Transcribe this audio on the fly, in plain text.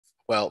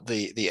Well,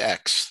 the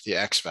x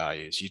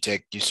values. You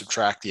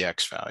subtract the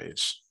x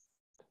values.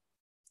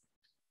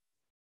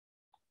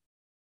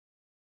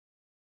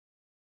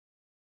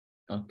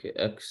 Okay,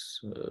 x,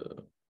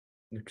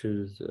 which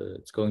is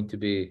it's going to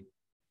be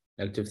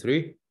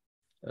 -3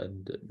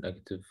 and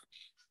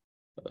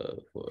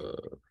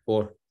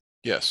 -4.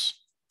 Yes.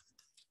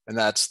 And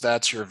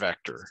that's your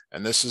vector.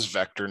 And this is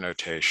vector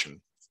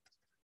notation.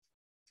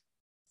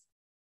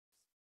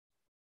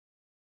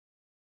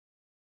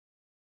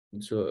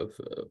 So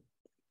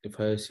if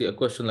I see a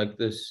question like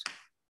this,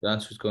 the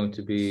answer is going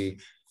to be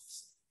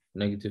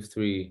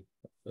 -3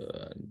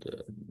 and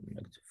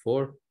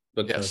 -4.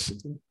 Vector Yes.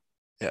 notation.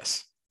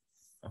 Yes.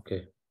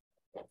 Okay.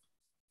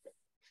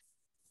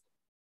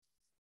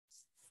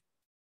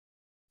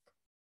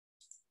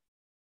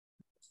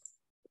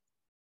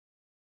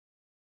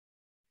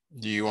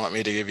 Do you want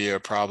me to give you a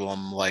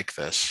problem like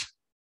this?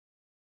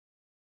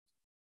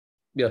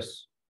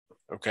 Yes.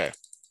 Okay.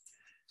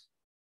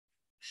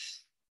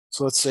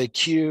 So let's say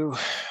Q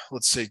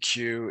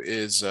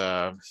is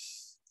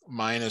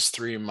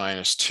 -3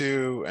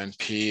 -2, and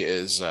P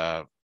is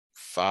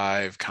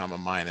 5,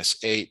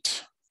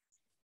 -8.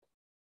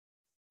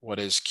 What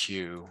is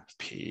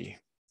QP?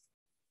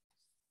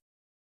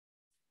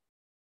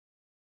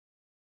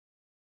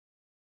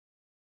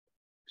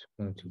 It's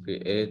going to be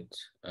 8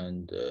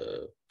 and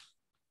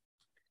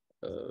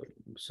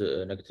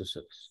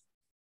 -6.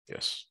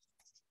 Yes.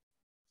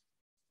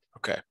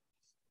 Okay.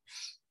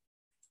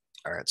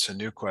 All right, so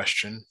new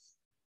question.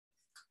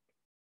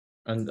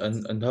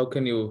 And how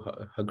can you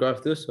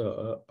graph this?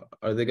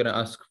 Are they going to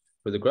ask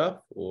for the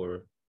graph,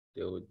 or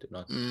they would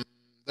not?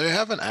 They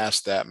haven't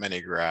asked that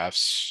many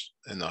graphs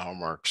in the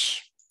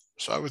homeworks,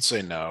 so I would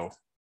say no.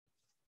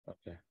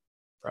 Okay.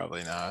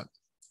 Probably not.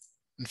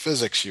 In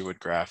physics, you would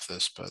graph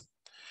this, but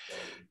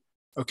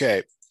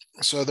okay.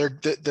 So they're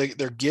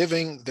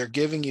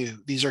giving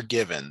you, these are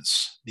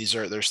givens.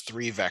 There's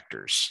 3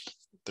 vectors.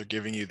 They're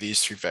giving you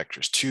these 3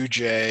 vectors,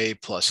 2j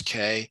plus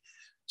k.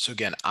 So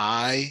again,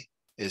 I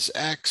is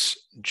x,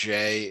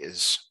 j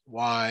is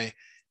y,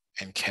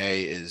 and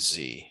k is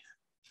z.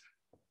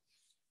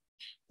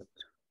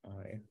 All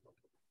right.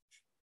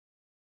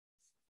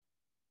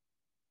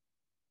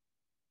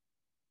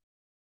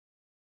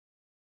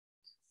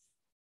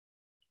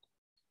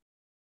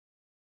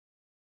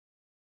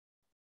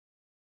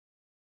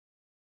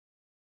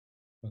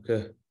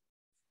 Okay.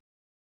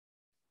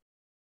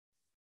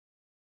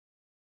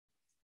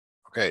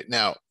 Okay,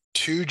 now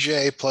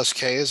 2j plus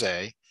k is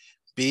a,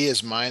 b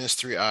is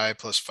 -3i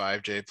plus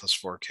 5j plus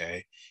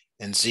 4k,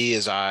 and z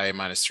is I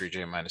minus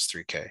 3j minus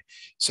 3k.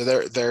 So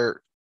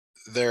they're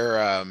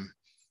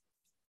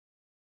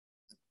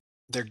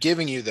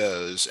giving you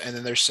those, and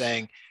then they're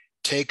saying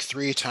take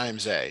 3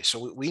 times a.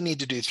 So we need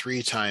to do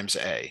 3 times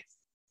a.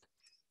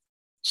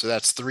 So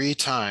that's 3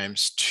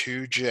 times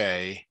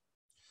 2j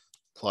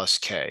plus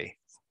k,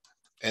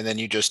 and then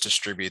you just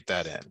distribute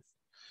that in.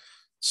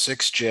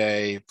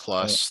 6j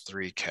plus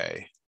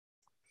 3k.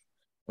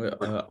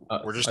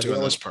 We're just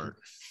doing this part.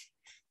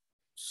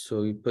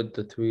 So you put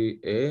the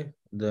 3a,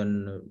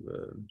 then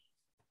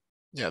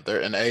yeah,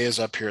 there, and a is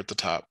up here at the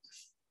top.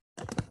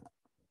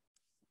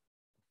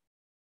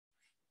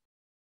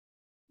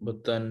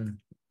 But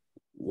then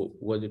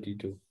what did you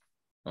do?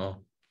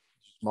 Oh,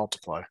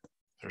 Multiply.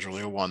 There's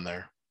really a 1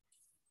 there.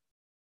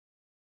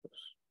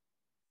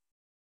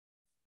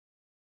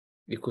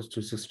 Equals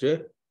to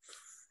 6j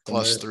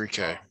plus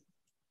 3k.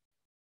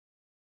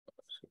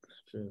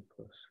 6j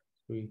plus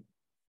 3k.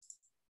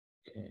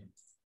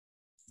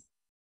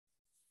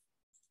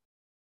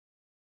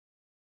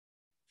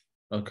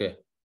 Okay.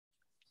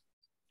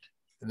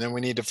 And then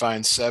we need to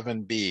find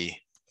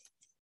 7b.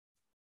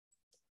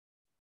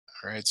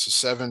 All right, so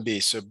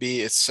 7b. So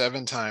b, it's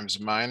 7 times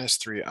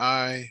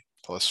 -3i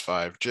plus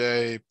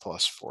 5j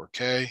plus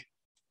 4k.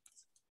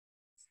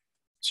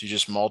 So you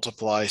just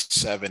multiply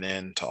 7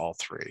 into all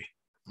 3.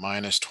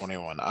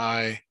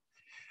 -21i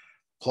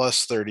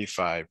plus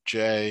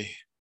 35j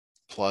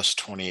plus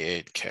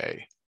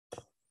 28k.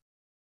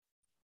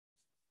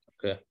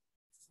 Okay.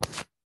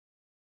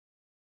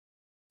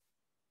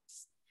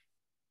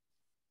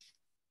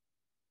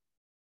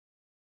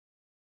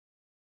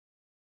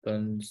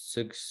 Then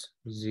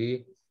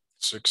 6z.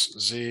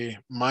 6z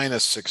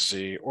minus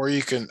 6z, or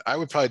you can, I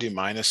would probably do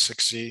minus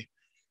 6z.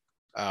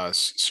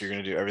 So you're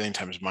going to do everything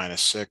times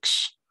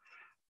 -6,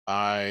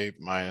 I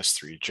minus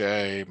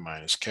 3j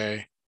minus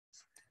k.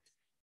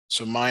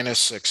 So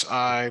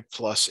 -6i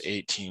plus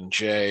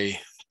 18j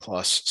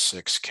plus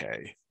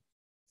 6k.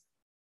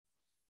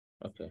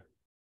 Okay.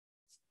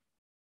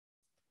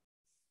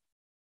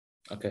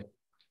 Okay.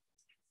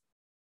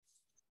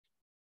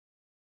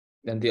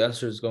 And the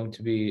answer is going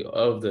to be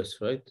all of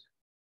this, right?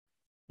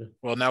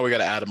 Well, now we got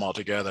to add them all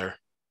together.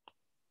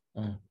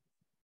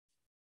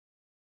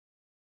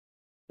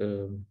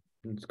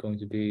 It's going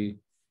to be,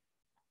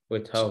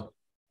 wait, how?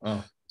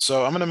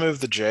 So I'm going to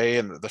move the j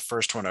and the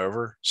first one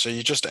over. So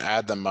you just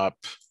add them up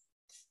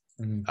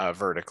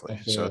vertically.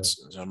 Okay. So it's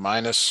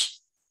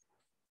minus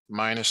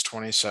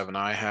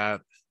 27i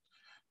hat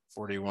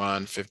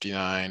 41,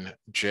 59,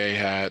 J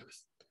hat,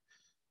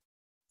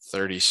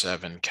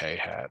 37, K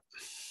hat.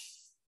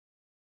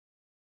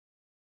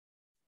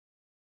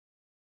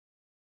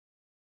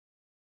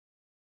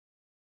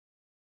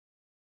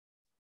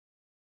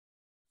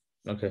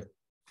 Okay.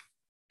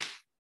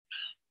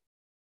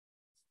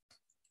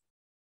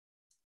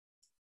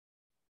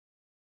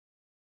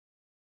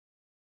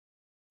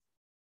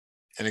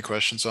 Any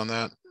questions on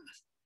that?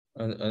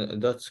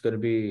 And that's gonna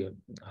be,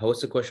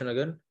 what's the question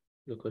again?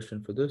 The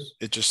question for this?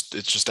 It's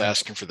just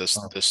asking for this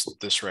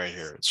right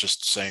here. It's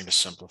just saying to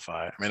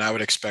simplify. I mean, I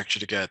would expect you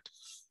to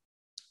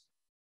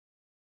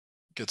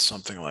get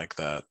something like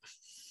that.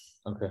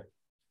 Okay.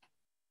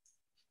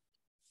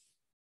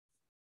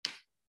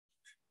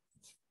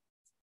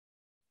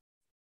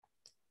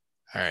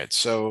 All right,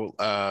 so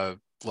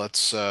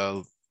let's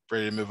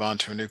ready to move on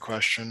to a new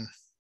question.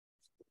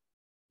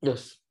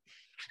 Yes.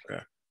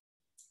 Okay.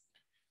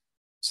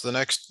 So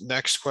the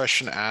next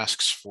question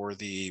asks for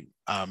the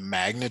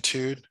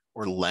magnitude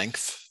or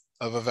length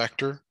of a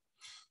vector.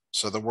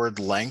 So the word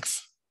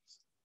length,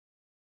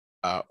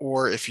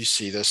 or if you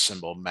see this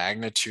symbol,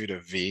 magnitude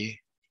of V,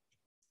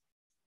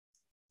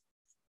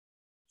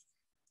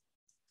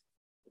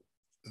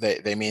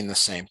 they mean the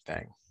same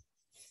thing.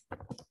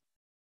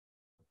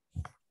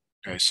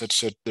 Okay, so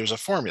there's a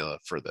formula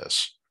for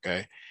this.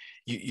 Okay,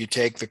 you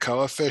take the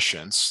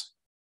coefficients,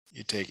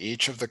 you take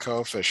each of the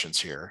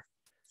coefficients here,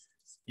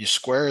 you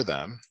square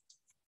them,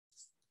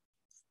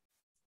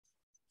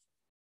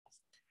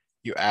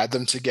 you add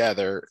them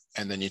together,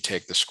 and then you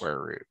take the square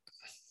root.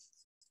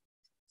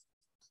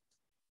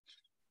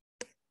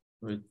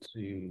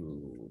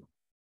 You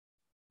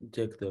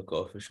take the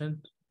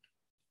coefficient?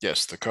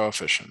 Yes, the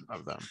coefficient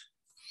of them.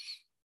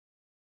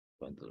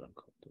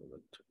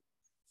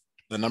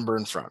 The number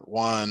in front,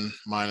 1,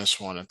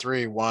 -1, and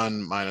 3,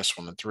 1,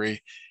 -1, and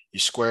 3. You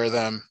square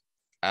them,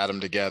 add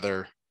them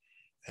together,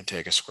 and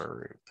take a square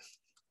root.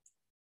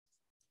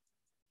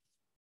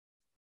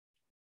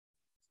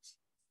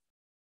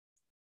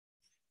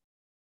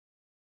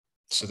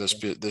 So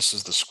this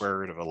is the square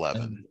root of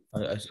 11.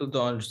 And I still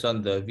don't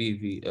understand the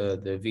V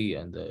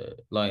and the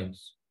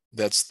lines.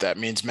 That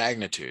means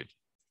magnitude.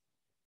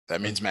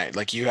 That means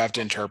like you have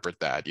to interpret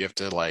that. You have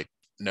to like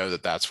know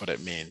that that's what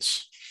it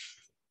means.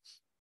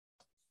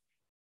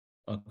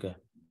 Okay.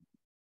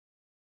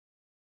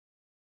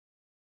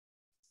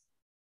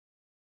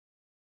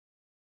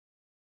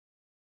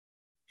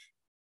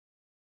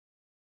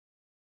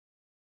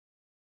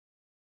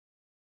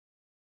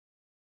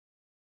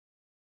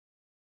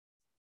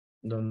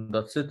 Then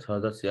that's it.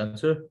 That's the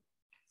answer.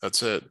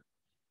 That's it.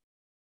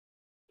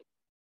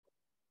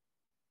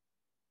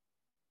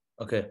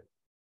 Okay.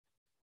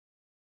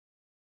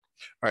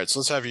 All right, so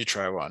let's have you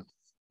try one.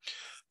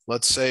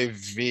 Let's say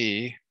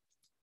V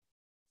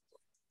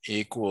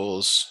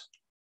equals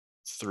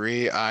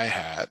 3I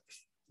hat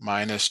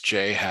minus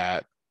J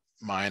hat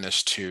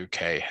minus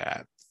 2K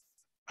hat.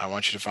 I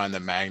want you to find the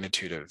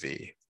magnitude of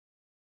V.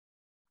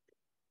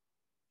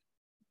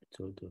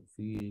 So the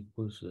V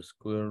equals the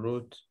square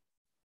root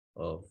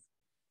of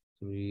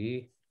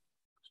 3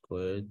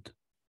 squared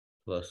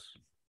plus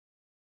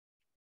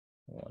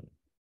 1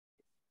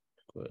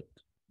 squared.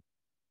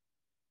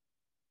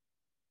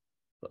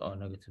 Oh,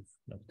 negative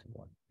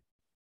 1.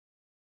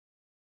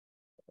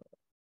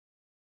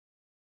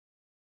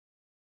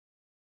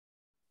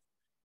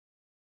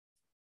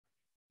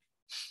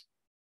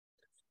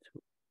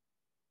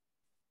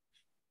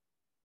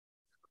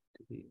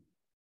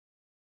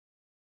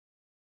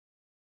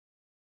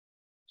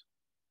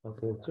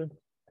 Okay.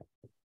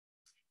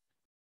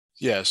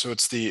 Yeah, so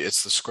it's the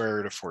square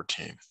root of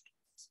 14.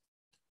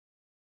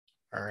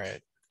 All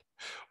right.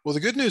 Well, the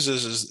good news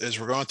is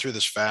we're going through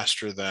this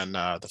faster than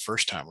the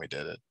first time we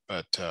did it,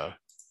 but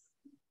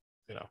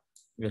you know.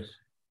 Yes.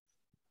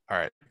 All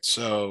right,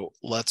 so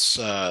let's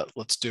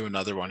do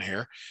another one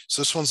here.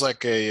 So this one's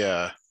like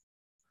a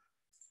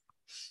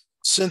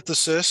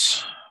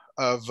synthesis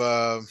of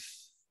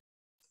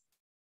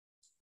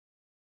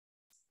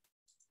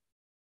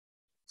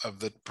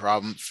the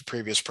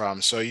previous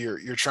problem. So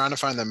you're trying to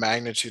find the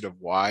magnitude of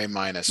y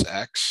minus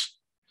x.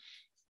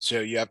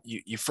 So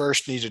you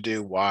first need to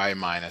do y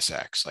minus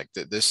x. Like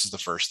this is the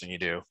first thing you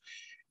do.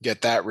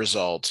 Get that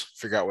result,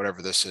 figure out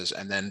whatever this is,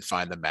 and then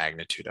find the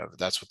magnitude of it.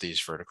 That's what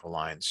these vertical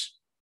lines.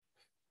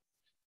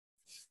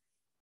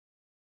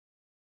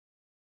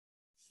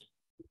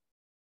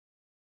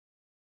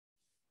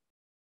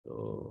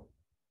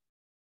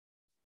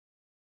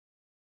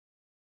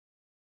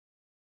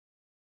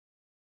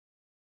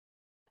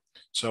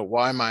 So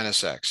y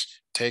minus x.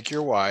 Take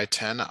your y,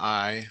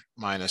 10I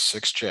minus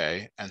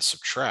 6j, and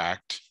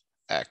subtract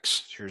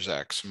x. Here's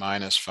x,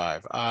 minus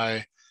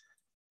 5I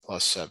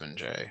plus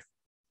 7j.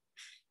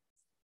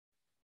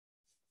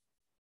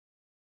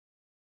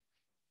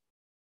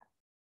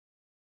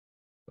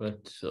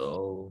 Right,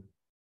 so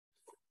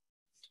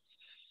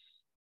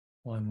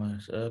y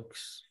minus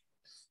x.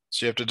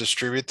 So you have to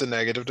distribute the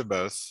negative to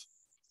both.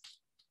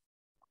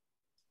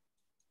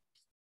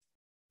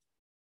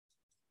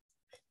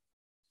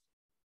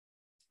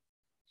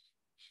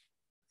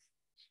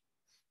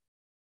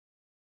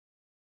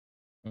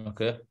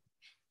 Okay.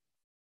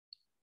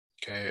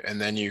 Okay, and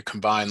then you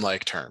combine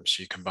like terms.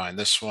 You combine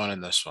this one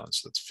and this one.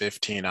 So that's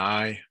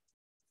 15i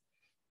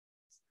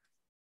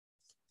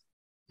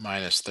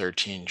minus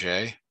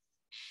 13j.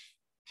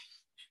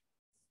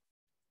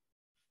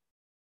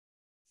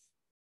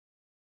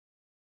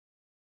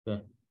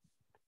 Okay.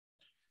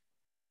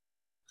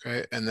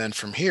 Okay, and then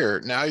from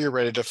here, now you're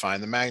ready to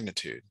find the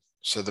magnitude.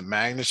 So the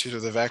magnitude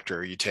of the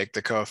vector, you take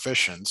the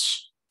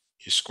coefficients,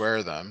 you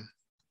square them,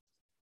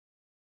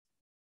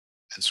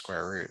 and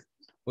square root.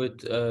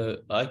 Wait,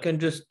 I can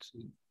just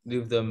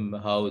leave them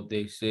how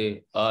they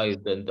say I,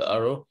 then the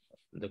arrow,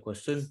 the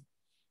question.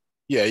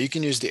 Yeah, you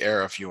can use the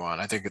arrow if you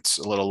want. I think it's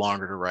a little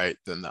longer to write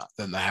than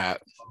the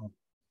hat. Oh,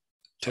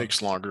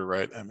 Takes longer to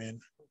write, I mean.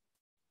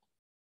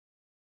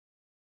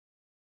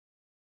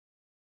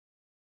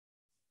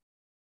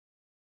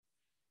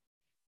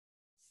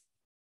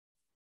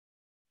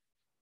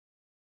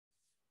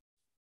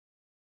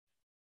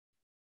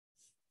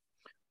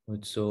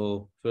 wait,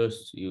 so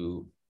first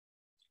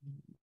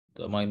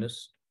the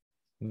minus,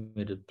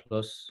 made it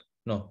plus.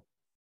 No,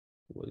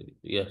 wait,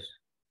 yes,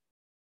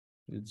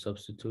 you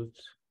substitute.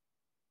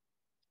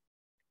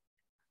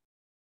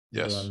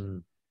 Yes.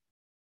 Then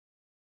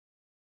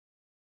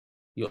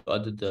you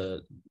added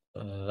the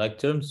like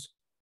terms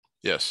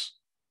Yes.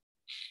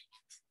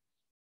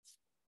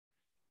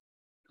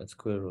 and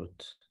square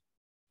root.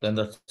 Then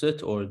that's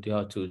it, or do you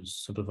have to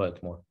simplify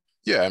it more?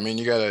 Yeah, I mean,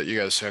 you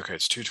gotta say, okay,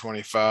 it's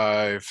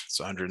 225, it's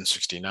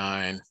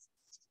 169.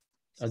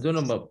 I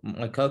don't know,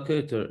 my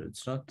calculator,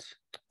 it's not,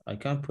 I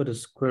can't put a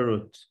square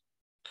root.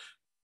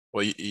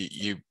 Well,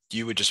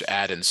 you would just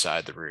add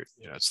inside the root.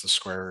 You know, it's the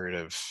square root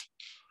of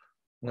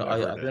No, I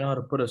whatever don't it is. know how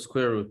to put a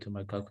square root in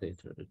my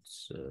calculator.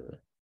 It's a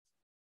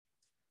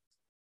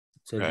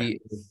Okay.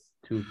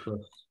 B2 plus.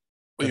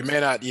 Well,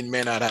 That's, you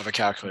may not have a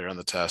calculator on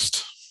the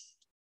test.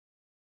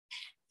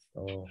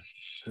 oh,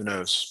 Who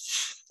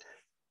knows?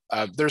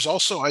 There's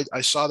also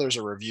I saw there's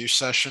a review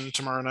session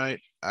tomorrow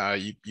night.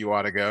 You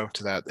ought to go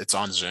to that. It's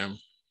on Zoom.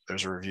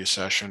 There's a review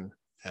session,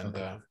 and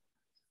okay,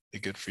 be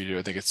good for you.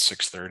 I think it's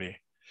 6:30.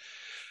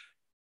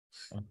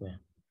 okay.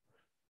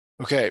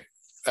 Okay,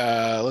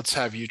 let's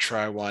have you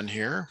try one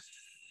here.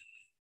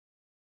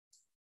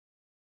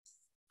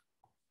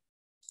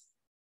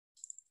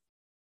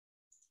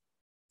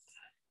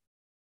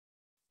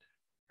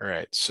 All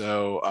right,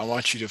 so I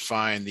want you to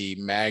find the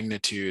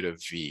magnitude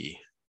of V.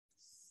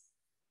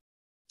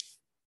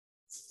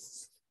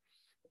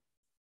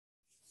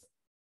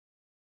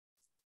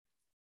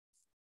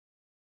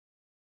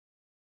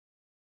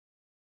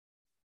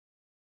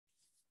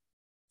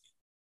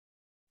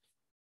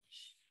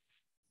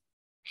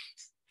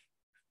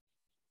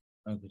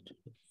 Okay.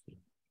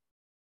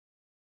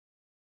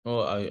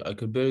 Oh, I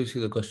could barely see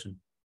the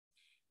question.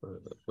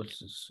 What's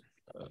this?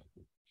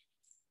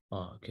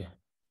 Oh, okay.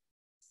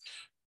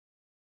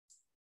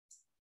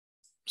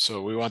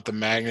 So we want the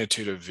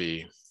magnitude of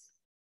V.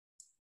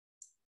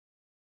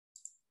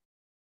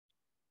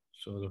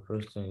 So the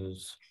first thing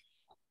is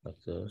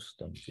like this,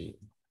 then V,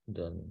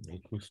 then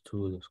equals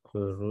to the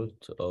square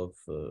root of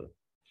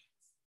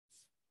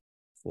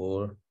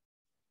 4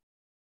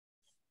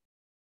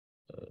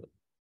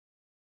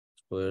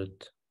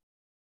 squared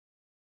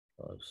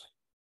plus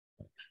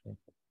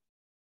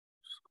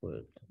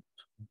squared.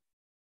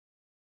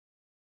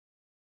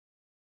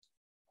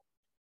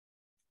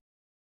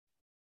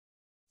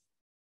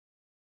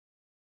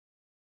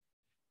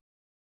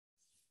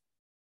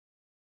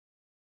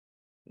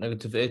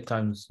 -8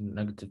 times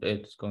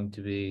 -8 is going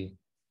to be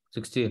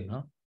 16,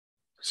 huh?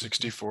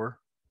 64.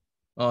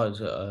 Oh, it's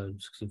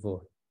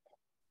 64.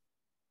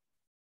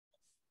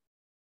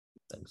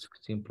 Then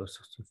 16 plus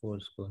 64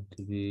 is going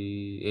to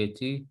be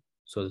 80.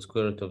 So the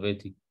square root of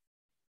 80.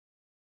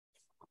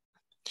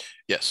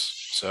 Yes,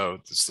 so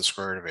it's the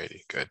square root of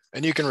 80. Good.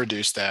 And you can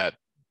reduce that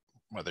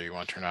whether you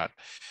want to or not.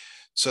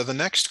 So the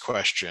next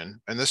question,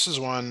 and this is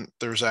one,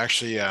 there's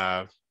actually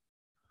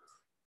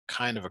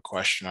kind of a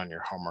question on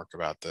your homework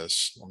about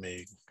this. Let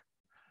me,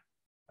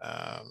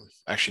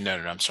 actually, no,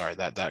 I'm sorry,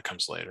 that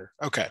comes later.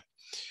 Okay.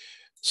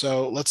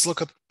 So let's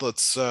look at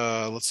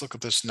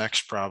this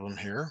next problem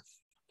here.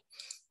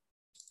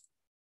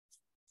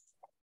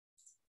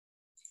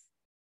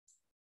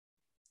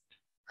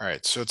 All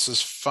right, so it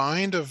says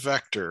find a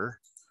vector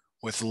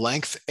with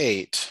length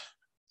 8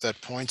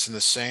 that points in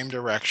the same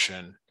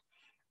direction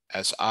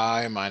as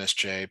I minus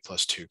j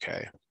plus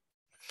 2k.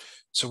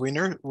 So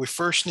we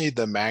first need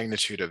the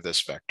magnitude of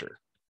this vector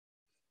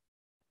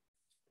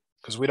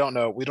because we don't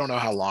know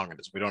how long it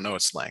is. We don't know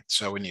its length.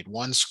 So we need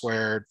 1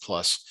 squared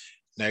plus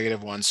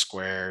 -1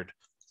 squared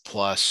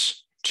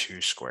plus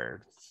 2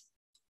 squared.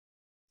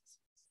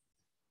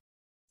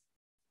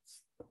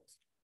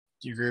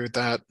 Do you agree with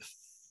that?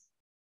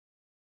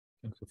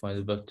 To find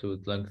the vector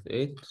with length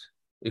 8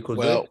 equals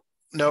 8. Well,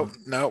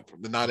 nope,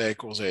 not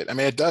equals 8. I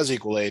mean, it does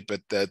equal 8,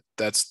 but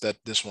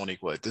this won't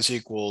equal 8. This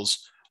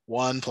equals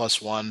 1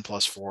 plus 1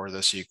 plus 4.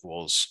 This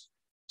equals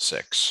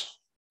 6.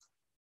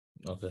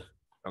 Okay.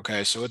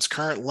 Okay, so its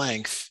current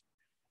length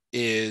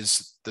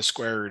is the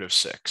square root of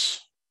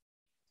 6.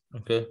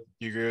 Okay.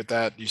 You agree with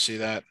that? You see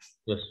that?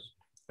 Yes.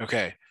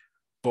 Okay.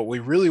 But we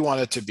really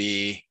want it to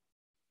be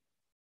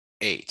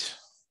 8.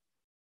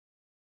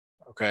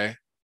 Okay.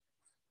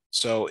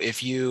 So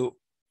if you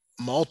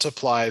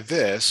multiply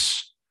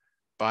this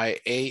by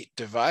 8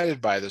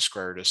 divided by the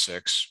square root of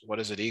 6, what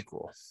does it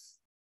equal?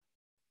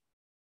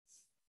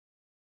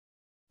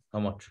 How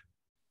much?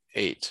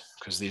 8,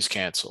 because these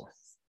cancel.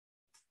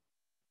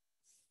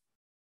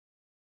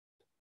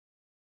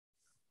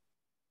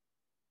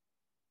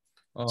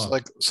 So Oh,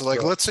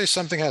 let's say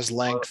something has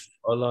length.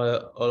 all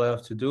I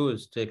have to do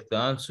is take the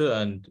answer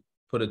and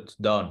put it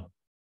down.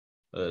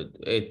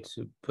 8,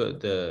 put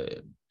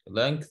the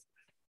length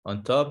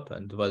on top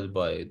and divide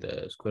by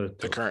the square root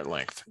The of. current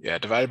length. Yeah,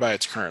 divided by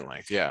its current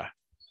length. Yeah.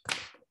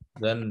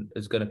 Then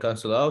it's gonna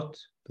cancel out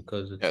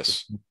because it's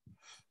Yes.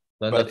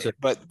 then But that's it.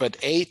 but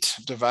 8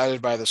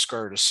 divided by the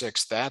square root of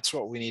 6, that's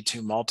what we need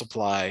to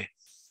multiply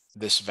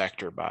this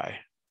vector by.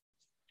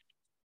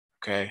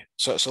 Okay.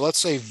 So let's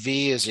say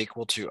v is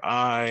equal to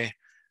I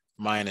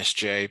minus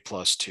j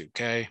plus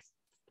 2k.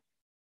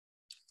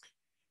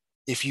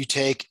 If you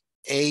take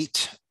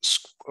 8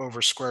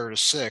 over square root of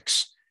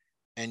 6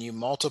 and you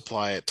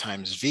multiply it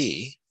times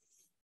v,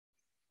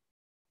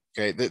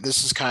 okay,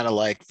 this is kind of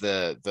like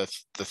the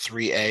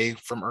 3a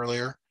from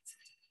earlier.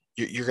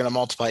 You're going to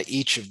multiply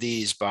each of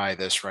these by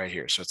this right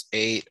here. So it's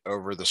 8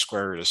 over the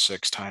square root of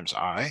 6 times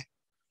I.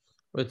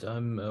 Wait,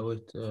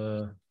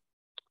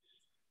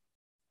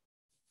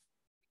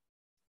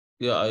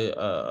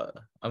 yeah,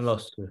 I'm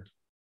lost here.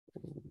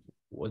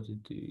 What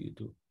did you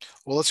do?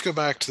 Well, let's go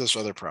back to this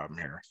other problem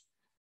here.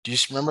 Do you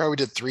remember how we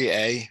did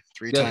 3a,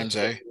 3 Yes, times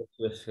yes, a?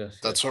 yes, yes,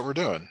 That's yes. what we're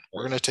doing.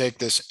 We're going to take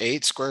this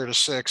 8 square root of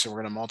 6 and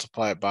we're going to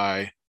multiply it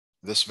by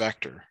this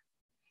vector.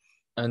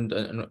 And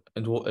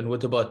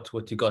what about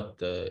what you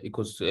got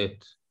equals to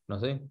 8?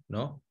 Nothing?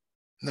 No?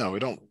 No, we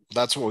don't.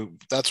 That's what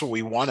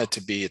we want it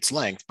to be, its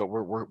length, but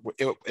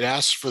it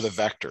asks for the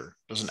vector.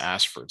 It doesn't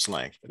ask for its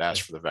length. It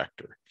asks for the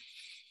vector.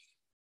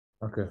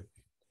 Okay.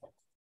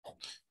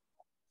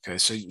 Okay,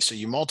 so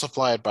you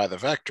multiply it by the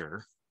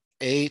vector,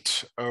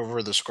 8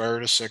 over the square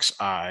root of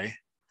 6i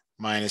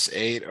minus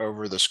 8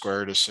 over the square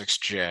root of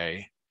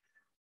 6j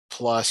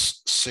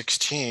plus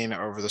 16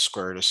 over the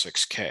square root of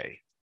 6k.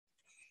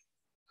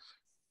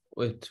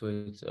 Wait.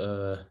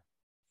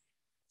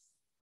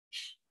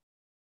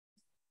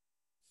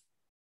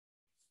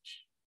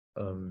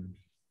 Um.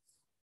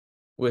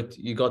 Wait.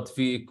 You got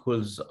v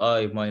equals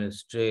I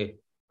minus j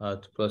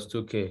at plus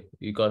 2k.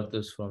 You got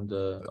this from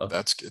the. Okay.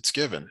 It's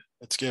given.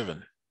 It's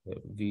given.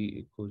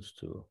 V equals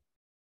to.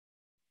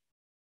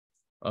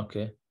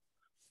 Okay.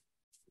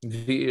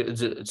 V.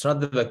 It's not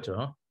the vector,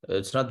 huh?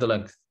 It's not the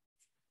length.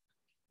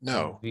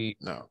 No, V.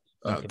 no,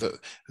 no. Okay.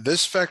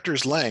 This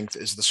vector's length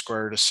is the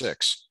square root of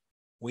 6.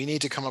 We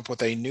need to come up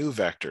with a new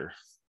vector.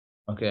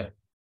 Okay.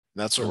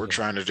 That's what we're Okay.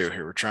 trying to do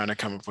here. We're trying to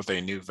come up with a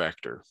new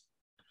vector.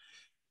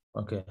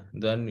 Okay.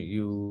 Then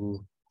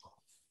you.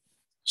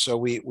 So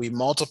we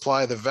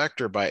multiply the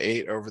vector by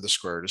 8 over the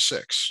square root of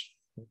 6.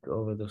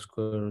 Over the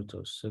square root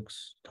of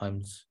 6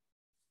 times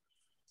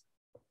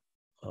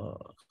uh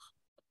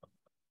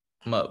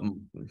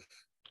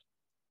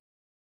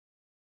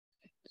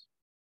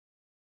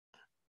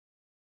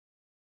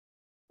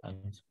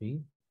times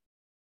b.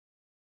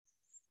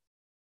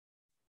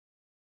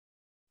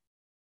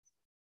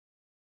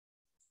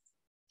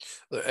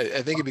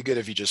 I think it'd be good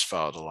if you just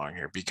followed along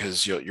here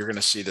because you're going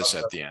to see this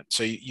at the end.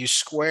 So you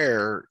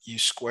square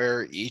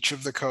each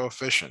of the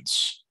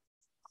coefficients.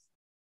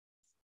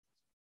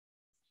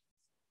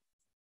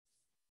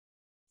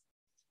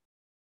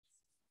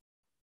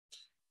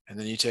 And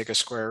then you take a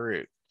square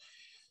root.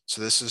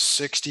 So this is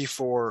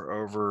 64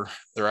 over,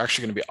 they're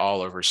actually going to be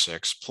all over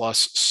 6,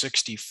 plus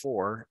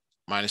 64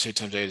 minus 8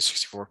 times 8 is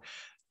 64,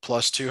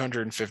 plus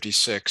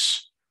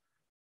 256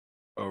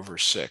 over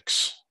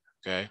 6.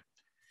 Okay.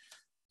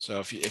 So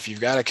if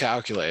you've got a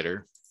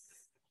calculator,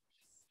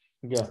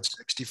 Yeah.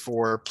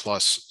 64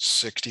 plus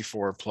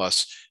 64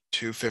 plus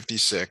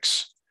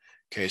 256,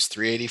 okay, is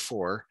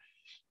 384.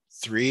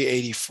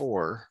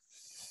 384,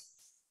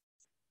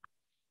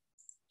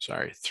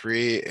 sorry,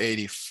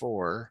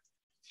 384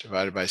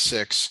 divided by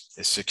 6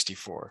 is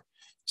 64.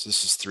 So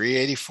this is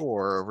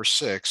 384 over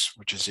 6,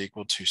 which is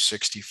equal to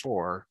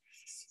 64,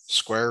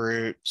 square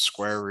root,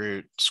 square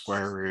root,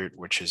 square root,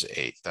 which is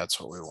 8. That's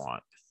what we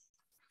want.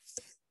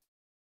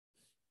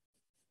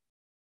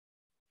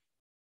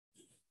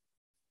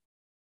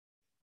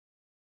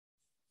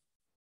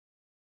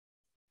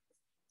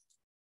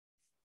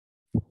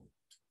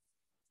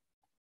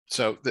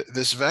 So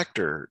this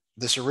vector,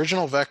 this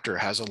original vector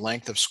has a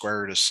length of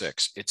square root of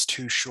 6. It's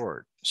too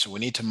short. So we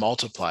need to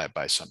multiply it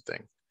by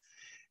something.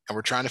 And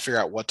we're trying to figure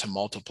out what to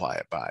multiply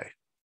it by.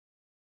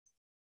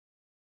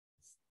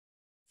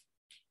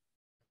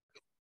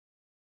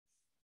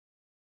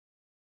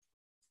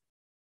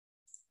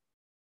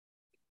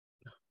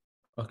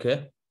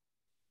 Okay.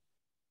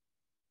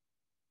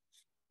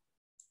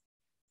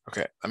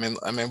 Okay. I mean,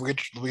 we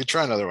could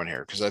try another one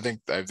here because I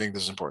think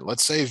this is important.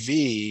 Let's say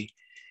v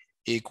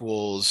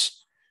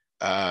equals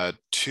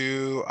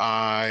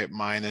 2I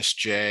minus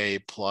j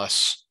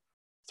plus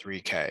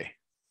 3k.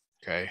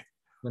 Okay.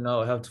 So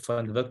now I have to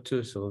find the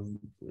vector. So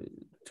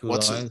two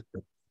What's it? lines.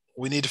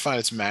 We need to find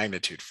its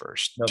magnitude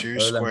first. No, 2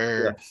 length,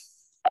 squared. yeah.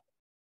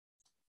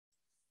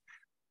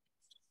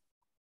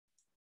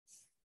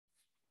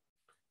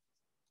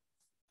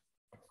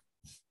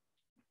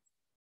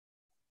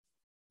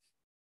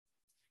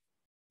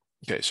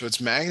 Okay, so its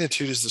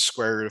magnitude is the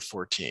square root of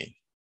 14.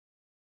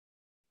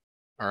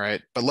 All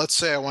right, but let's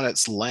say I want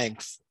its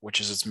length, which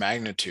is its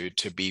magnitude,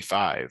 to be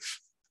 5.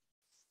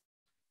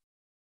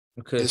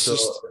 Okay, This so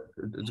is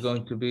it's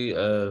going to be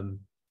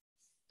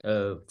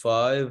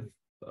 5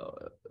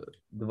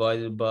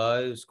 divided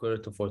by square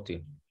root of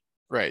 14.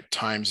 right,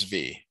 times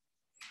v.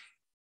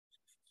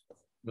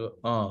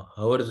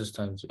 What is this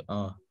times?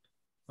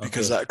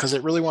 Because Okay.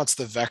 it really wants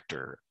the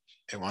vector.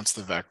 It wants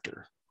the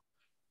vector.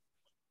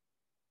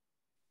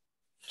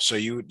 So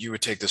you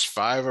would take this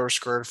 5 over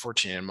square root of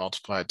 14 and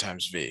multiply it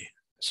times v.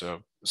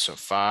 So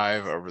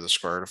 5 over the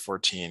square root of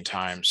 14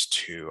 times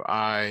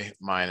 2I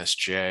minus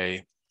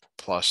j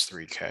plus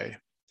 3k.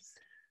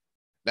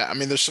 Now, I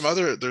mean, there's some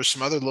other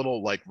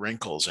little like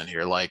wrinkles in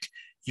here. Like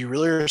you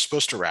really are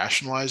supposed to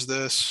rationalize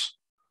this,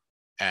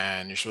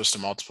 and you're supposed to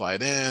multiply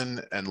it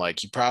in, and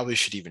like you probably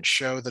should even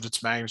show that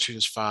its magnitude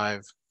is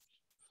 5.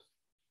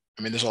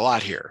 I mean, there's a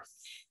lot here.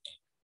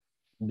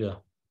 Yeah.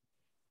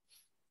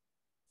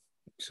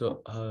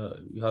 So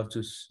you have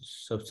to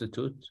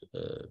substitute.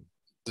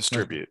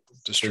 Distribute.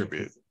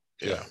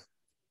 Yeah.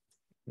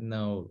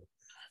 Now,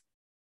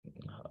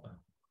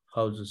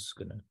 how's this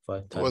gonna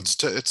 5 Well, times?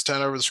 it's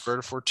 10 over the square root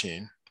of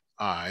 14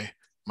 I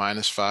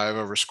minus 5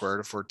 over square root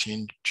of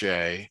 14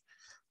 j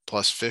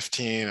plus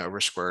 15 over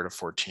square root of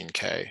 14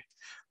 k.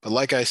 But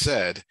like I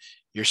said,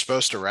 you're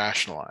supposed to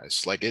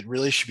rationalize. Like it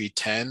really should be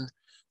 10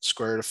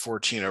 square root of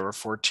 14 over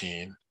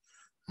 14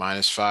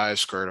 minus 5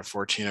 square root of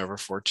 14 over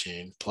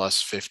 14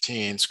 plus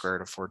 15 square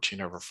root of 14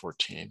 over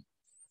 14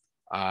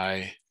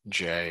 I,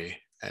 j,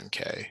 and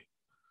k.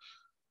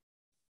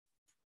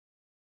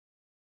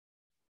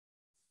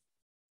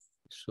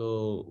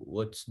 So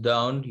what's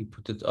down, you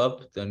put it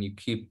up, then you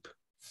keep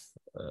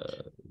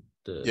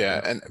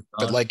Yeah, and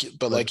but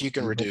down, like you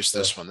can you reduce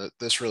this one.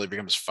 This really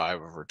becomes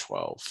 5 over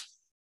 12.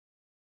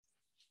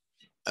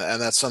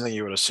 And that's something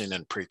you would have seen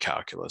in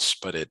pre-calculus,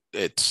 but it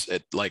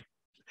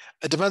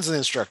depends on the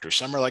instructor.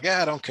 Some are like,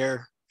 yeah, I don't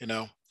care,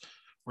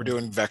 we're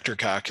doing vector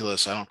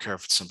calculus, I don't care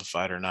if it's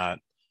simplified or not.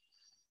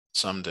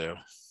 Some do.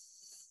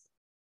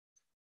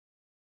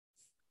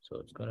 So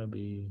it's gonna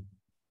be.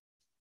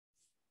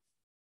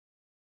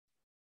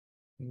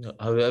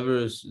 Have you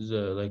ever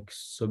like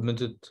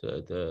submitted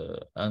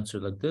the answer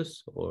like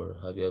this, or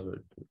have you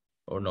ever,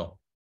 or no?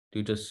 Do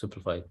you just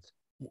simplify it?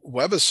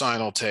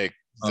 WebAssign will take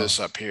this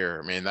Oh, up here.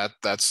 I mean,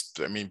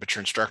 but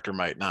your instructor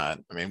might not.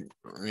 I mean,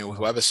 with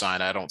WebAssign,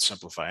 I don't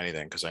simplify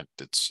anything because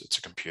it's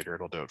a computer.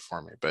 It'll do it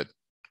for me. But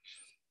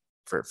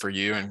for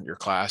you and your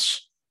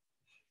class,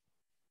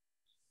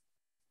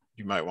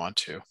 you might want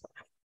to.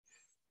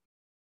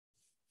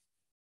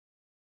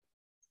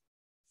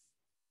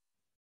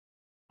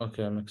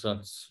 okay, makes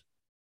sense.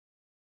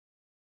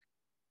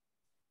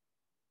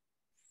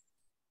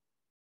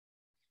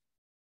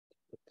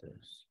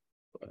 There's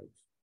 5.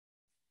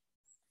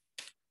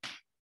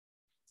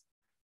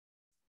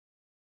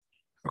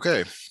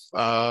 Okay.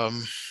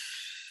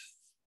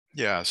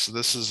 Yeah, so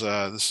this is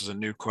a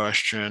new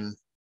question.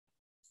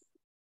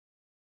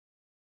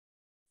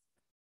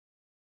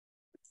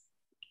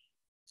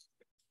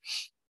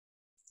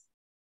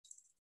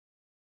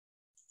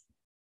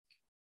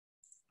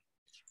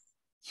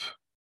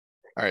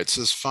 All right, it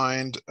says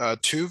find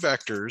 2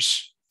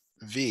 vectors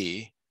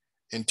v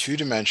in 2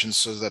 dimensions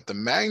so that the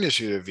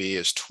magnitude of v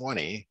is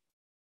 20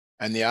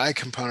 and the I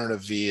component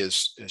of v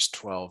is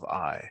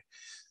 12i.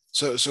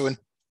 So in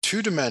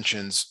 2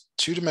 dimensions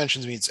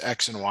means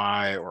x and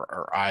y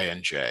or I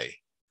and j.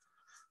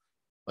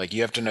 Like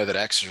you have to know that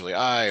x is really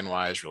I and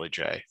y is really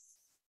j.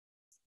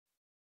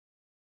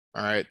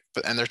 All right,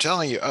 and they're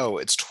telling you, oh,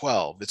 it's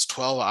 12. It's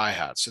 12 I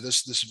hat. So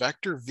this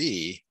vector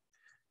v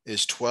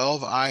is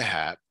 12 I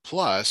hat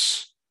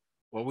plus,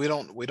 well, we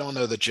don't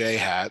know the j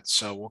hat,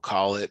 so we'll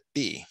call it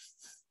b.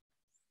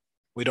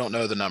 We don't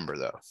know the number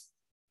though.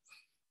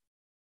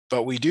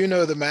 But we do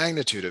know the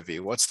magnitude of v.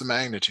 What's the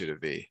magnitude of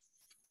v?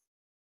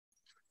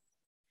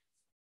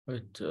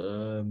 Wait,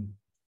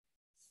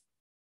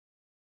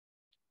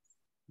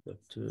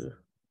 vector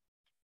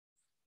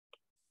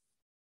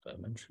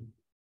dimension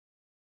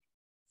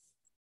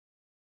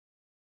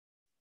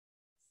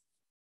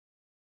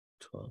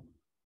 12.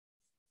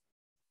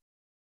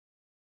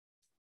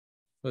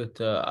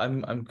 Wait,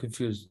 I'm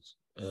confused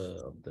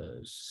of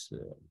this.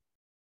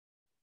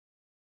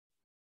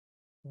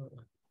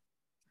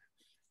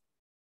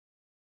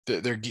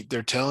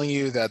 They're telling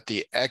you that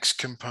the x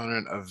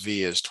component of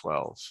v is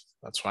 12.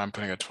 That's why I'm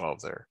putting a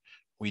 12 there.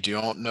 We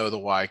don't know the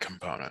y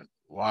component.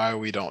 Why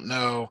we don't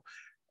know,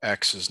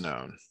 x is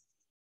known.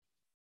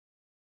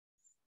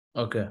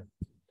 Okay.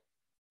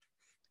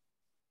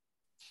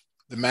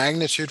 The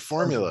magnitude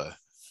formula.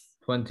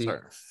 20.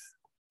 Sorry.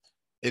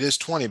 It is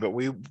 20, but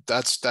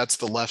that's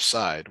the left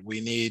side.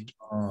 We need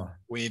Oh,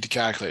 to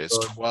calculate. It's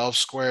so 12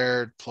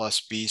 squared plus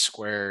b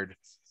squared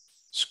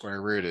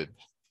square rooted.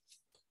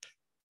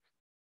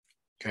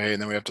 Okay,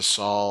 and then we have to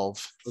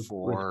solve wait,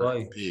 for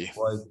why? b.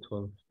 Why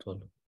 12,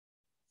 12?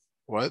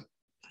 What?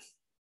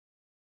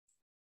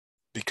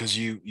 Because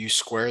you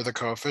square the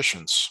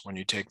coefficients when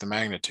you take the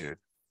magnitude.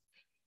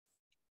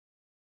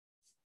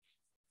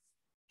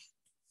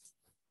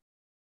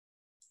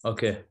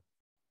 Okay.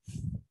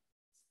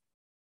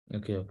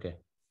 Okay.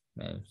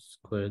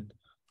 Squared.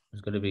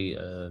 It's gonna be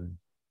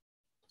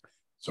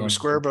So we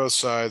square both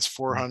sides.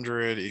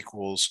 400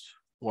 equals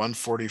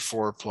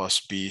 144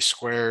 plus b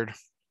squared.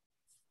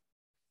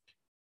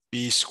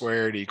 B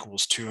squared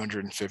equals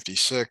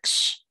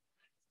 256.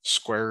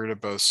 Square root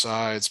of both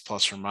sides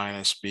plus or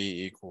minus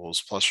b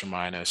equals plus or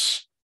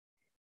minus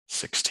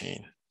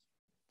 16.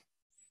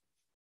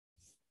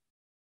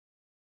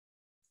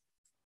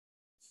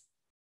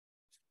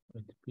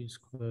 b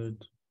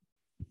squared.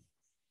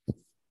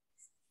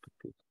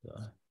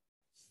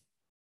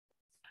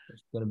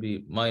 It's gonna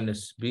be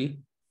minus b.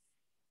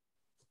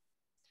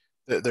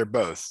 They're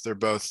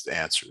both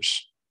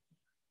answers.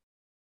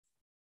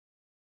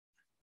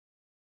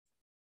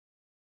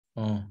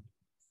 Oh.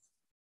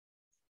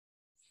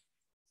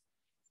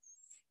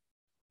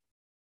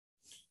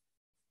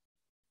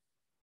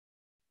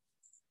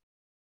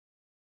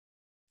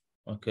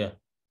 Okay.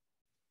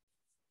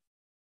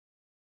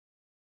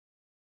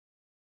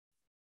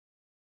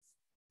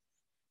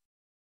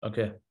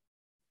 Okay.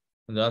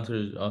 The answer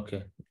is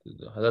okay.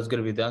 That's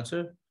gonna be the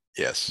answer.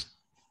 Yes.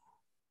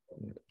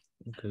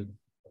 Okay.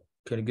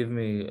 Can you give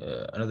me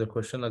another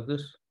question like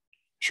this?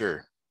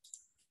 Sure.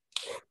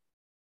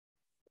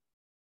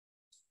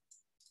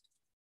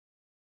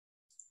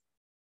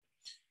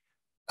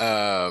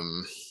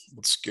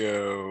 Let's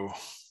go.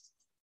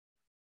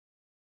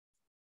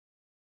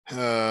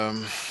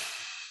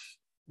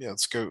 Yeah,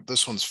 let's go.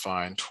 This one's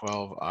fine.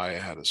 12 I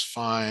ahead is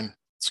fine.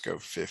 Let's go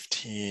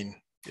 15.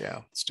 Yeah,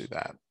 let's do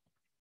that.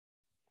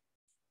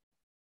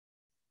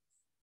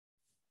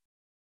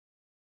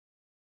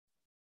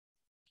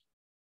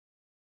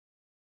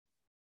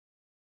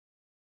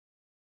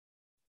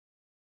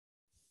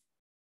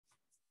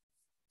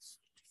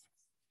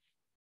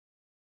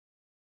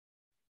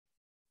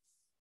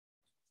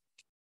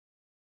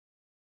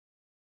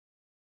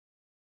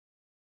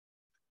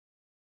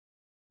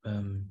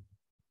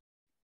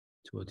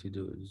 So what you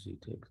do is you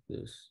take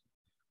this,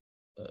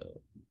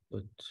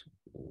 put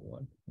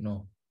one.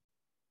 No,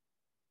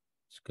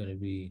 it's gonna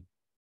be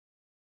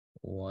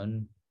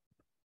one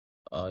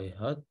I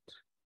hat.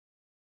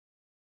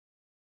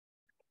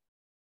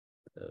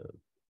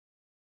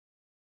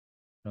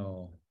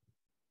 No.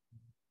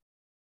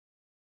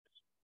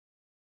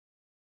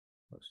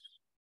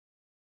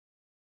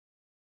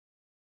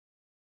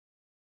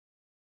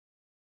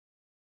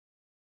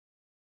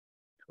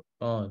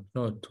 Oh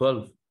no,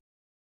 12.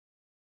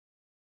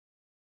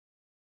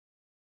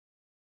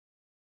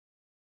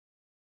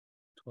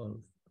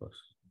 12 plus.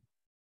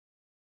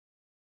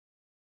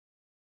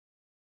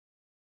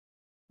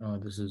 No,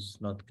 this is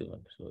not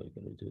given, so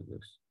we're gonna do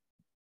this.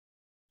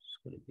 It's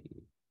gonna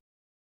be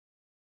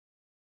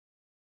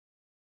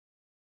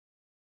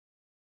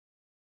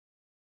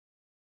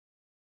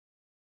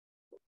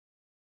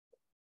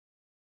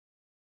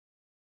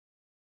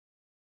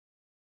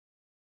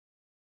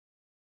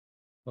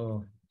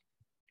oh,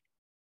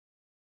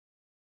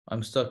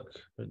 I'm stuck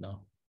right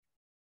now.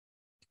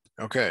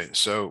 Okay,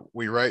 so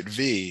we write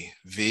V.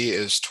 V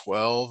is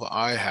 12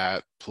 I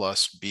hat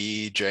plus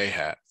B J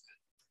hat.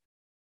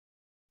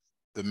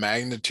 The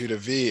magnitude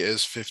of V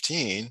is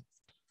 15,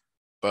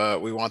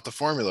 but we want the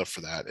formula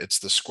for that. It's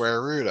the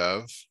square root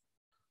of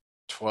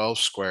 12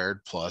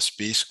 squared plus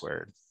B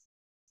squared.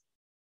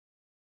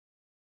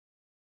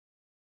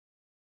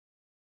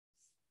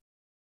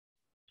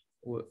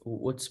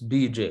 What's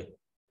BJ?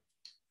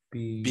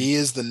 B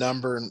is the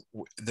number.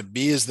 The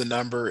B is the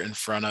number in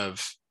front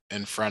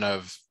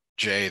of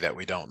J that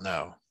we don't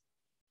know.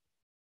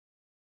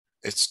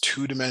 It's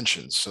 2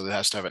 dimensions, so it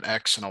has to have an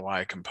X and a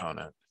Y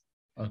component.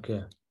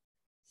 Okay.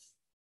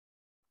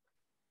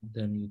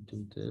 Then you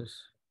do this.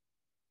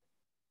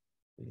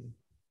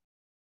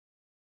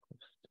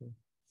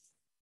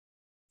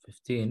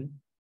 15.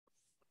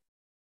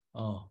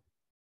 Oh,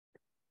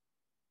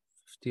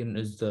 15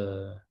 is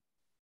the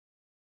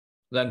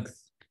length.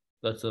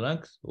 That's the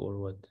length or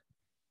what?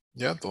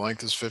 Yeah, the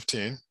length is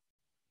 15.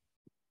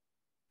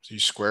 So you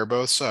square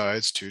both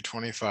sides,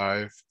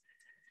 225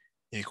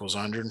 equals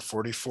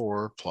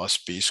 144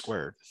 plus B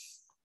squared.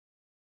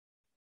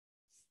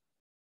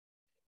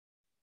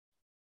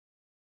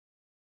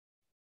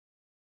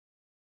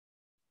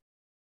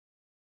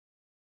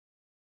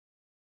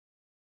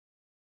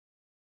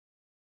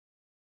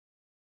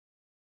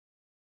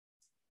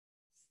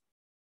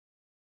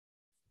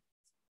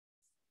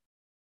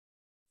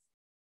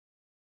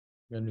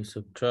 Then you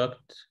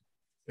subtract.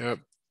 Yep.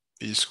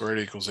 B squared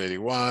equals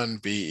 81.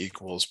 B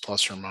equals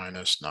plus or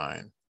minus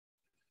 9.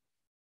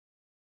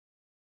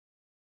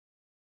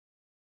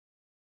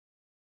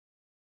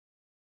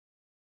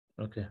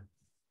 Okay.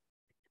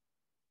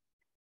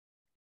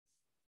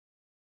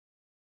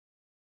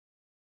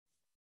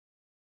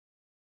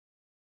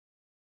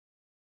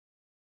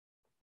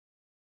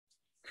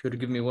 Could you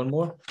give me one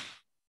more?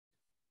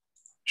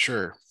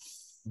 Sure.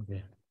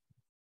 Okay.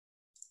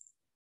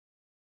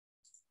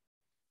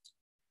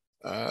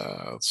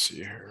 Let's see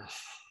here.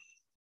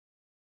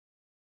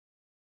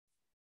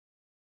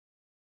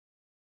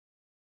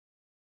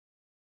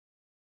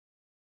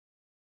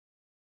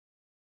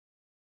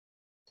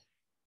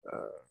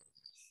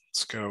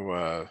 Let's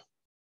go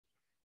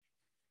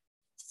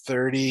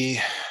 30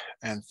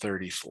 and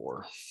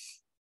 34.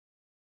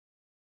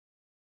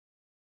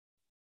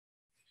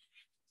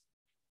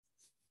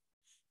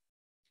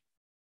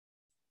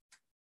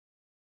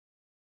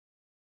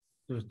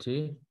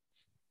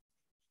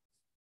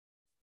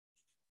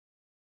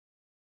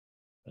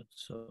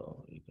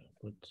 So you can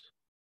put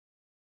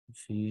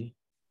V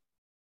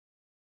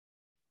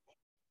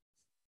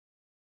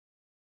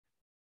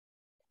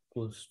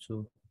equals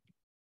to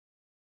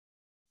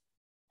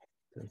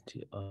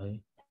 30I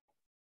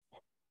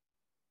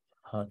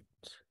hat,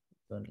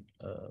 then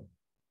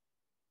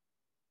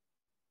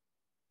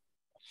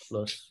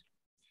plus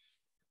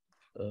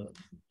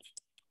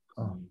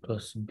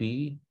plus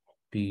B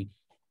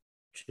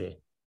J,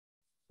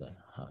 then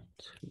hat,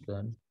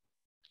 then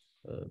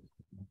to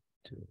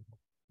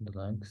the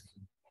length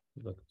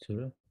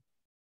vector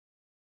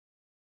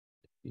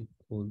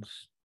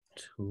equals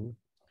to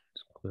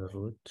square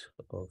root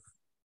of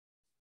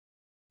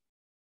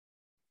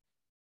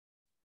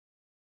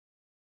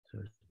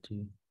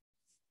 30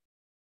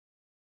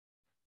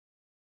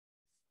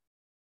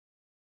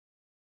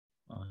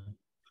 I.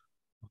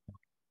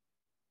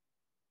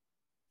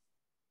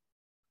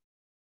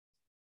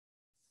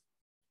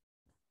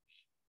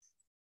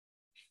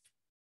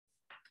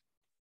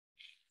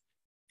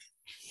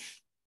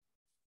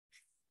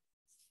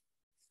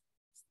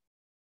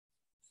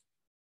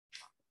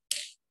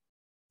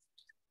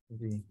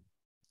 V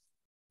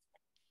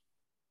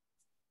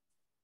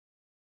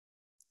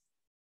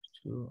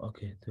two,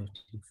 okay,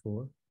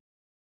 34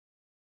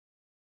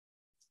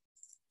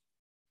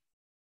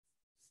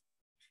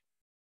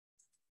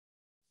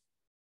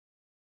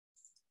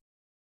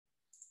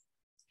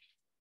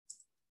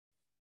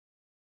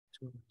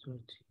 to 30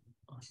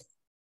 plus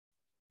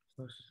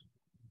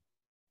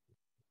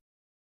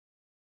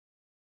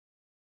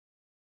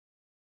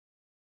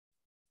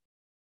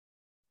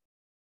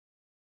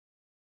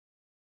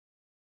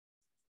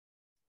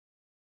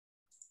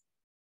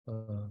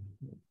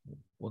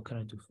what can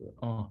I do for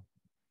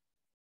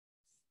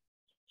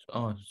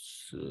so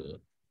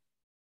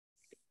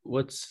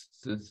what's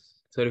the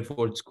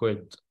 34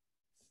 squared?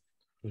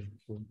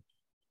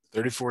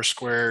 34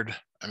 squared.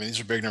 I mean,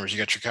 these are big numbers. You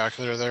got your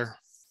calculator there?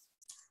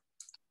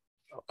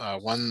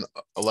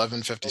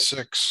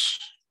 1156.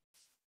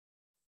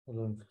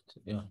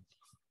 1150, yeah.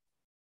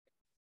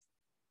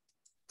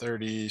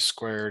 30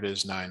 squared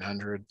is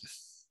 900.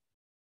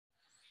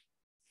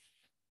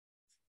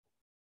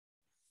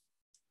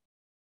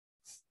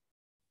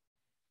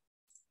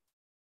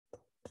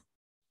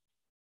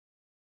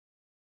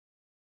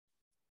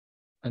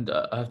 And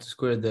I have to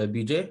square the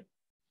BJ?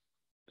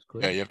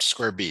 Yeah, you have to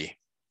square B.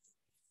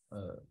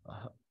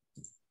 How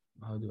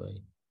do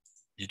I?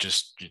 You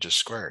just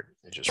squared.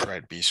 You just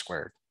write B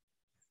squared.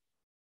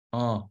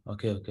 Oh,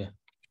 okay.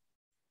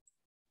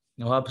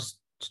 Now what happens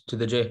to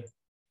the J?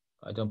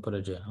 I don't put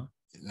a J, huh?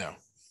 No.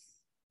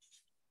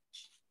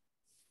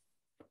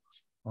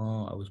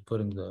 Oh, I was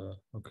putting the,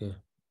 okay.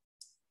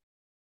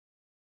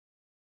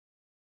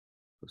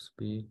 Plus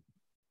B,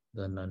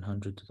 then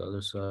 900 to the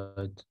other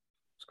side.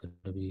 It's going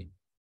to be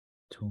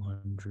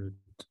 200.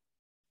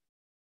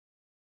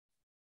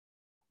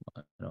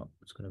 No,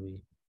 it's going to be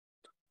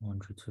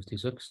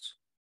 256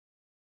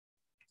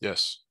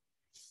 Yes.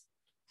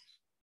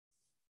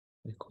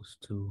 equals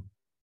to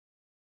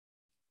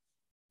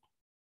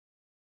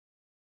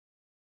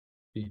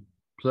B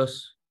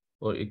plus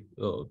or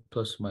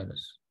plus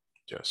minus.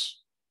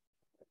 Yes.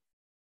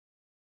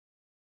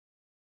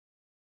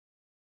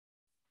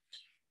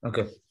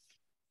 Okay.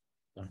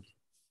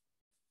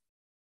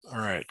 All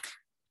right.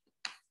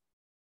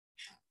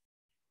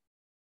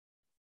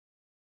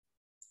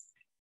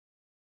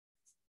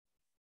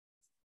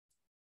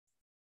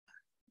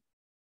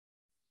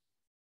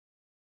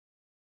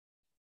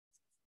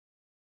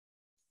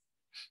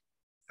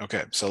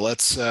 Okay, so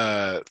let's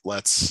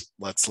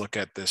look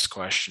at this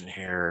question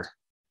here.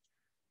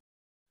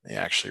 Let me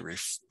actually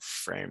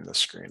reframe the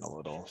screen a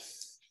little.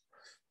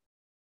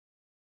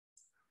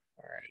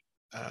 All right.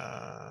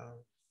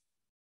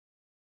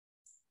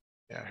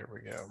 Yeah, here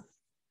we go.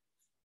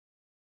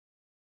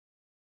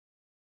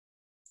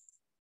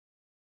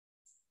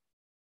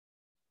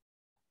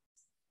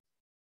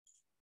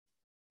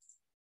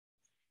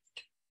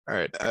 All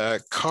right, a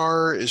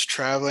car is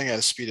traveling at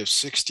a speed of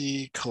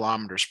 60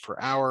 kilometers per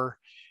hour.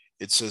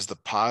 It says the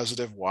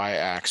positive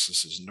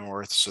y-axis is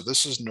north. So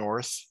this is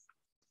north.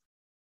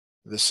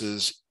 This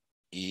is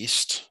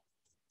east.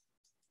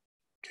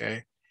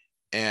 Okay.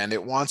 And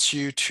it wants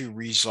you to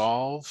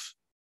resolve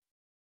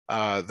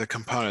the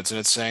components, and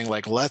it's saying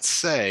like, let's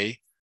say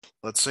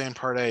in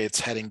part A, it's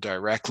heading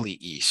directly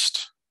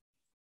east.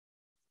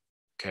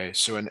 Okay,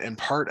 so in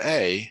part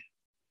A,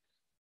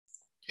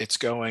 it's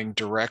going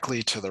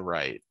directly to the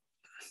right.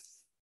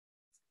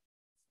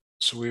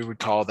 So we would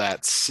call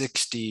that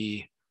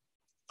 60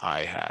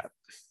 I hat.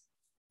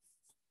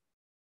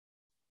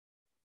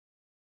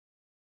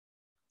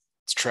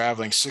 It's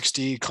traveling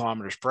 60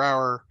 kilometers per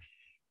hour,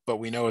 but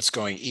we know it's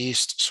going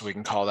east, so we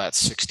can call that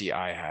 60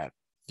 I hat.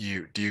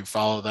 Do you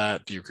follow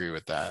that? Do you agree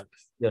with that?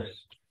 Yes.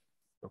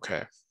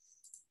 Okay.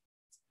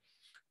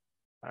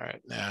 All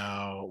right,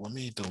 now let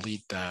me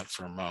delete that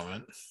for a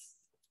moment.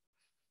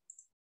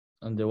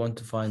 And they want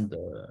to find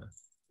the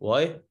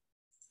y?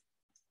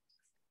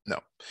 No,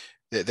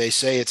 they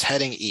say it's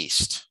heading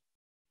east.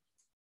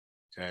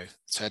 Okay,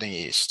 it's heading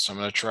east. So I'm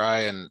going to try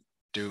and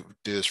do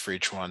this for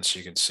each one so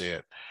you can see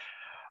it.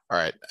 All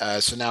right,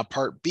 so now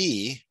part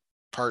B,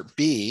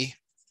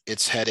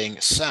 it's heading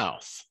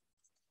south.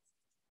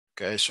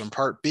 Okay, so in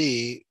part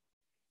B,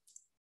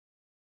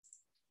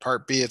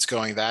 it's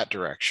going that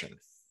direction.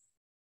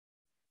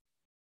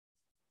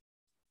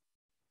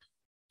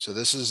 So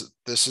this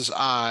is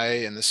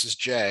I and this is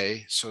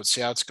J. So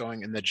see how it's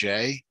going in the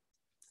J,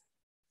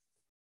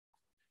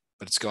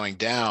 but it's going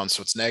down,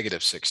 so it's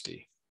negative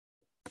 60.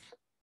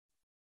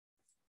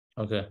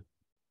 Okay.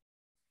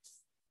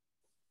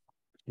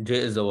 J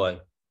is the y.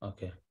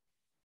 Okay.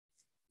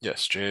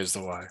 Yes, J is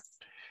the Y.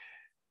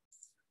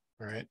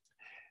 All right.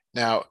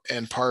 Now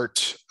in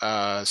part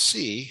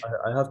C.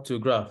 I have to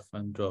graph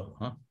and draw,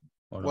 huh?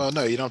 Or Well,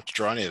 no? no, you don't have to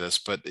draw any of this,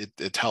 but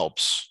it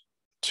helps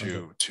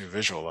Okay. to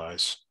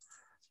visualize.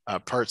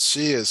 Part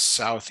C is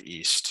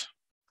southeast.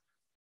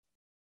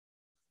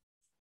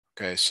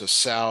 Okay, so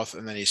south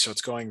and then east. So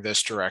it's going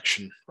this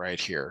direction right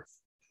here.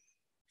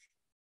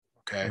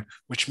 Okay,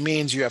 which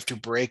means you have to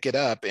break it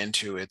up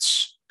into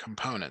its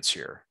components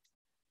here.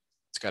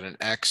 It's got an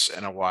X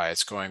and a Y.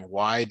 It's going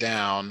Y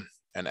down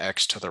and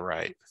X to the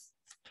right.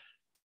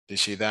 Do you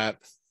see that?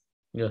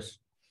 Yes.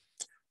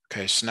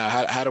 Okay, so now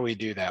how do we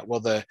do that? Well,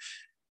 this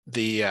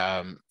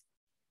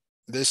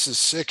is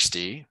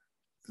 60,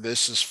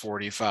 this is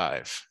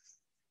 45.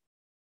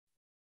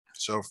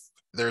 So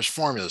there's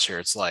formulas here.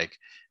 It's like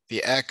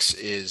the X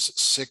is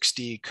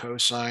 60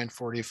 cosine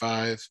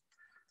 45.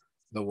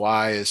 The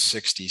Y is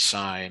 60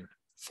 sine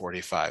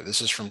 45.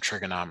 This is from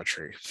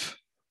trigonometry.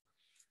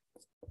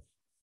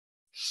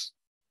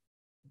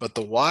 But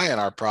the Y in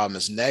our problem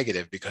is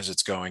negative because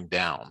it's going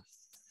down.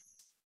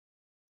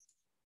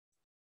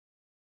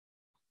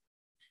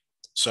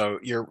 So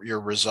you're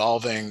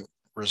resolving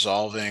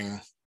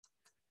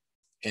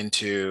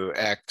into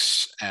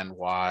X and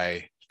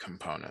Y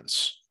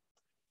components.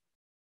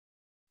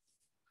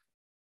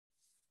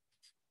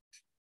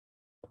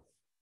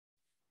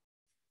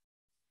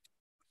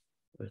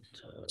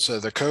 So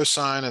the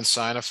cosine and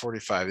sine of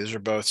 45, these are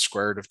both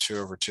square root of 2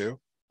 over 2.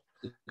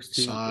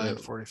 60, Sine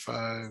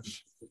 45.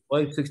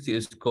 y 60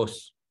 is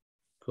cos.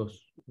 Cos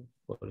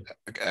 40.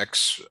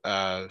 X,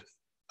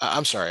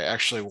 I'm sorry,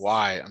 actually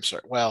Y, I'm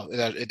sorry. Well,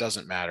 it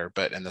doesn't matter,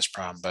 but in this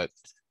problem, but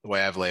the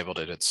way I've labeled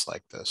it, it's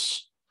like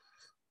this.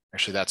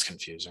 Actually, that's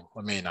confusing.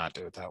 Let me not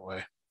do it that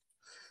way.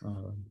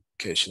 In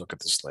case you look at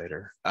this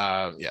later.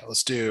 Yeah,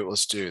 let's do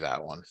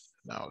that one.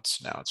 Now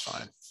it's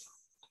fine.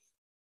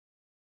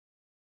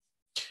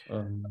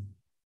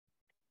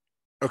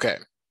 Okay.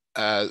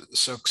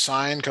 So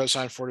sine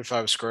cosine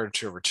 45 is square root of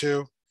 2 over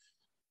 2.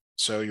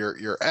 So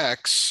your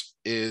X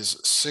is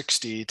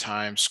 60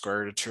 times square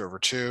root of 2 over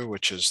 2,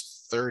 which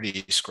is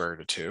 30 square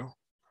root of 2,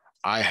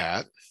 I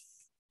hat.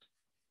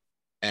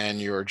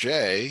 And your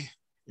J,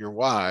 your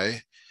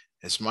Y,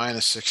 is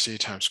minus 60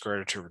 times square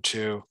root of 2 over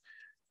 2,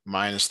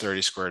 minus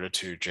 30 square root of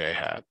 2, J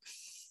hat.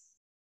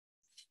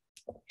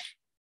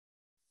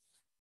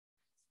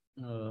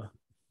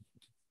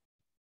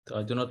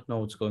 I do not know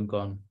what's going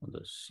on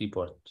the C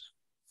part.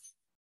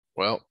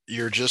 Well,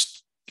 you're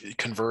just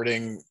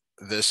converting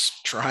this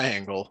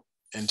triangle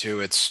into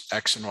its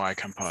X and Y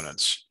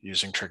components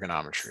using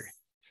trigonometry.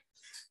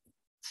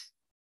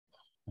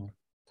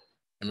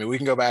 I mean, we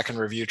can go back and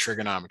review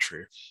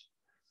trigonometry,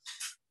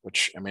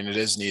 which, I mean, it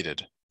is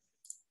needed.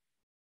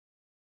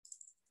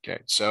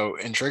 Okay, so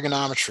in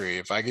trigonometry,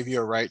 if I give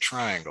you a right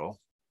triangle,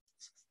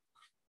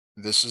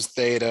 this is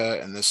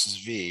theta and this is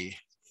V,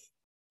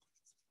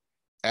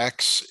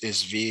 X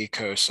is V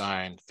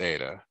cosine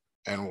theta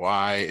and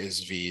Y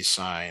is V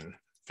sine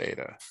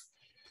theta.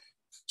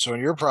 So in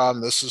your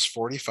problem, this is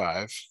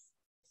 45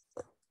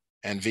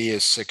 and V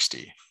is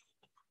 60.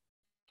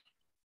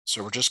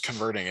 So we're just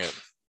converting it.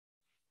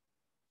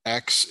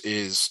 X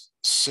is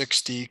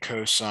 60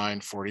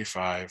 cosine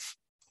 45.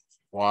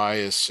 Y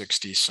is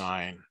 60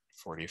 sine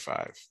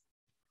 45.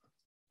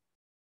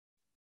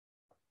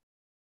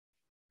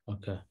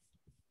 Okay.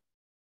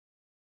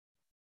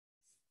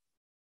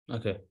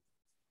 Okay.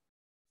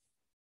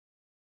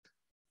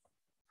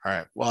 All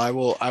right.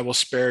 Well, I will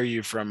spare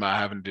you from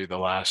having to do the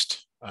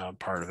last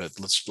part of it.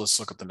 Let's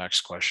look at the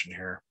next question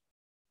here.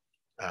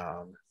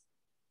 Well,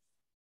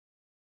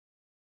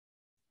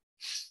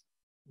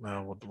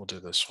 we'll do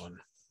this one.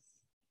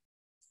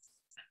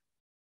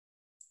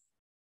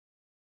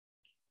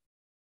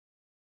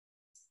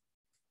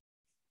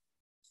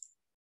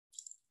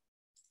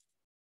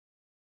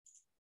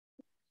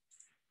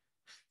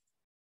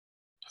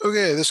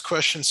 Okay, this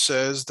question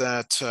says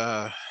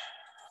that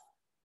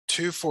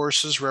two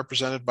forces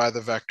represented by the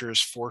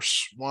vectors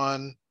force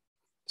 1,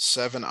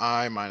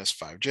 7i minus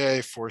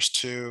 5j, force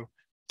 2,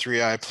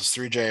 3i plus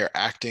 3j are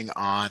acting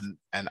on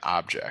an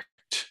object.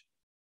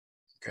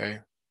 Okay,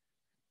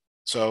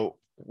 so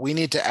we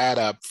need to add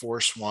up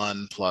force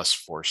 1 plus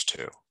force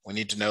 2. We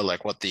need to know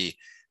like what the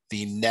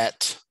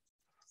net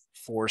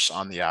force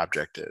on the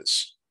object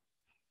is.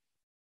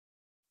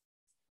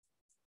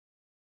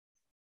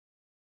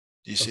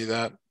 Do you see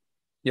that?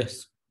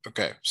 Yes.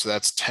 Okay, so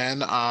that's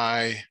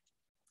 10i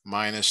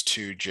minus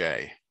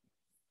 2j.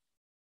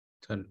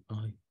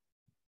 10i.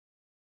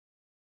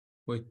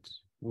 Wait.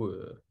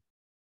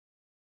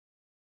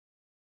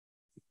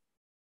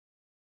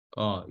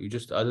 You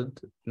just added?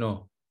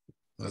 No.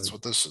 That's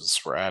what this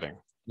is. We're adding.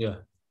 Yeah.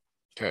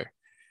 Okay,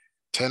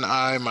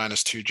 10i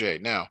minus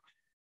 2j. Now,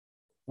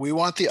 we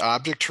want the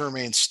object to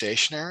remain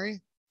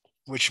stationary,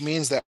 which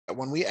means that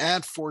when we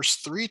add force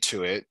 3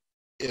 to it,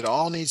 it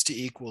all needs to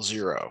equal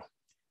 0.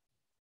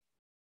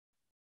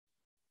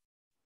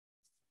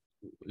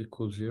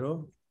 Equals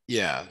 0?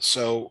 Yeah,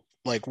 so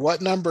like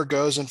what number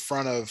goes in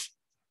front of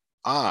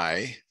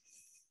I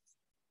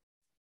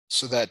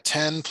so that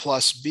 10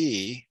 plus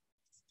b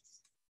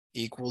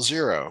equals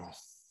 0?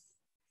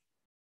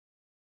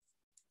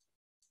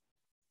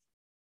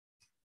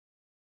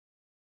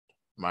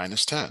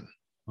 Minus 10.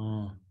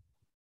 Oh,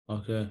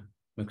 okay.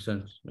 Makes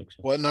sense. Makes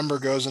sense. What number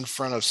goes in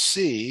front of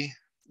c?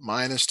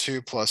 Minus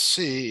 2 plus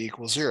c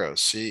equals 0.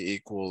 C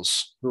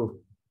equals True.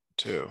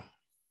 2.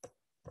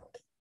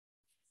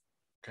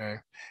 Okay.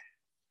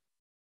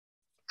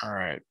 All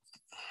right.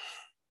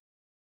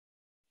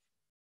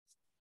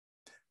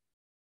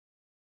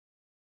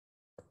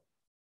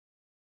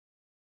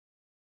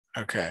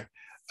 Okay.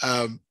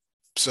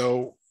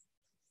 So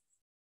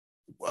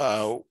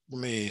let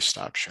me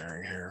stop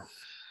sharing here.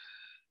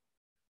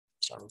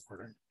 Stop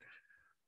recording.